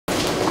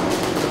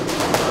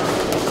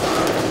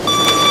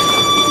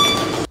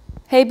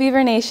Hey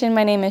Beaver Nation,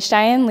 my name is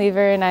Cheyenne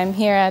and I'm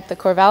here at the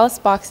Corvallis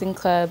Boxing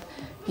Club,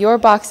 your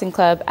boxing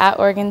club at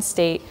Oregon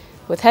State,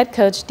 with head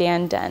coach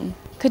Dan Dunn.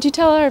 Could you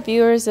tell our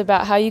viewers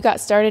about how you got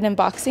started in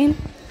boxing?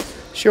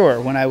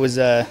 Sure. When I was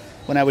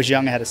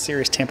young, I had a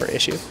serious temper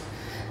issue,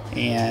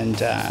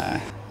 and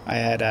I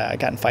had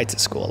gotten fights at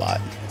school a lot.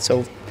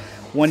 So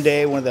one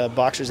day, one of the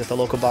boxers at the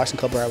local boxing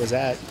club where I was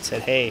at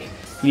said, "Hey,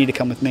 you need to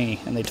come with me,"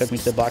 and they took me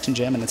to the boxing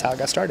gym, and that's how I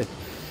got started.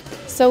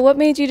 So what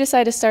made you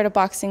decide to start a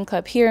boxing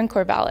club here in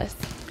Corvallis?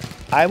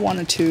 I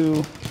wanted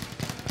to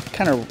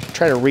kind of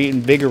try to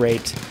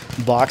reinvigorate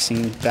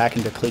boxing back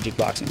into collegiate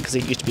boxing, because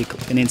it used to be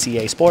an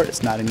NCAA sport.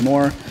 It's not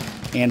anymore,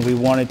 and we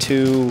wanted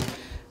to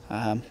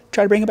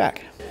try to bring it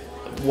back.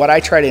 What I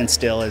try to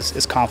instill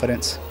is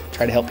confidence.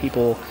 Try to help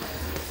people,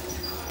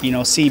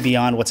 see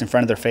beyond what's in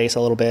front of their face a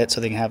little bit, so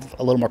they can have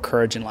a little more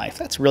courage in life.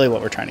 That's really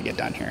what we're trying to get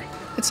done here.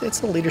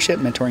 It's a leadership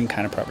mentoring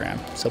kind of program,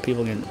 so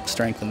people can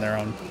strengthen their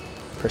own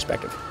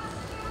perspective.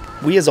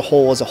 We as a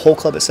whole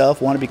club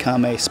itself, want to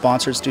become a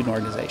sponsored student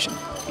organization.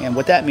 And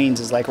what that means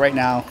is, like right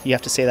now, you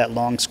have to say that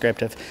long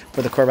script of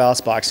for the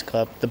Corvallis Boxing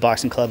Club, the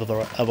boxing club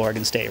of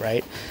Oregon State,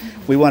 right?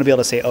 We want to be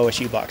able to say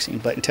OSU Boxing,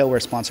 but until we're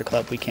a sponsor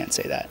club, we can't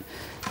say that.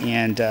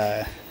 And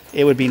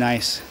it would be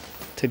nice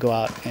to go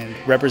out and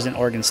represent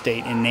Oregon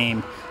State in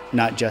name,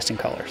 not just in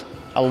colors.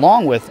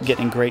 Along with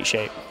getting in great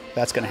shape.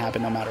 That's going to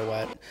happen no matter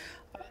what.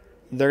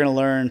 They're going to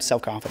learn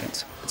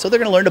self-confidence. So they're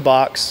going to learn to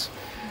box.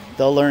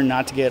 They'll learn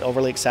not to get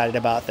overly excited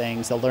about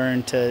things. They'll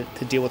learn to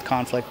deal with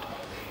conflict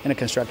in a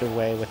constructive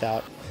way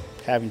without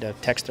having to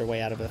text their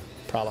way out of a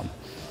problem,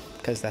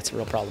 because that's a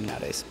real problem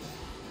nowadays.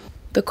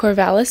 The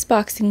Corvallis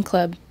Boxing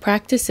Club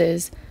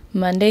practices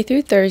Monday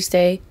through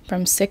Thursday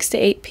from 6 to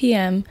 8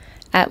 p.m.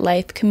 at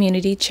Life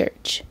Community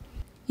Church.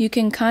 You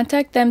can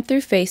contact them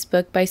through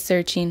Facebook by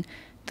searching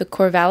the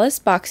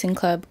Corvallis Boxing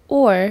Club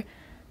or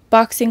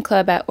Boxing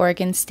Club at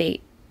Oregon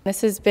State.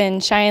 This has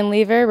been Cheyenne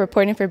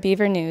reporting for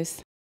Beaver News.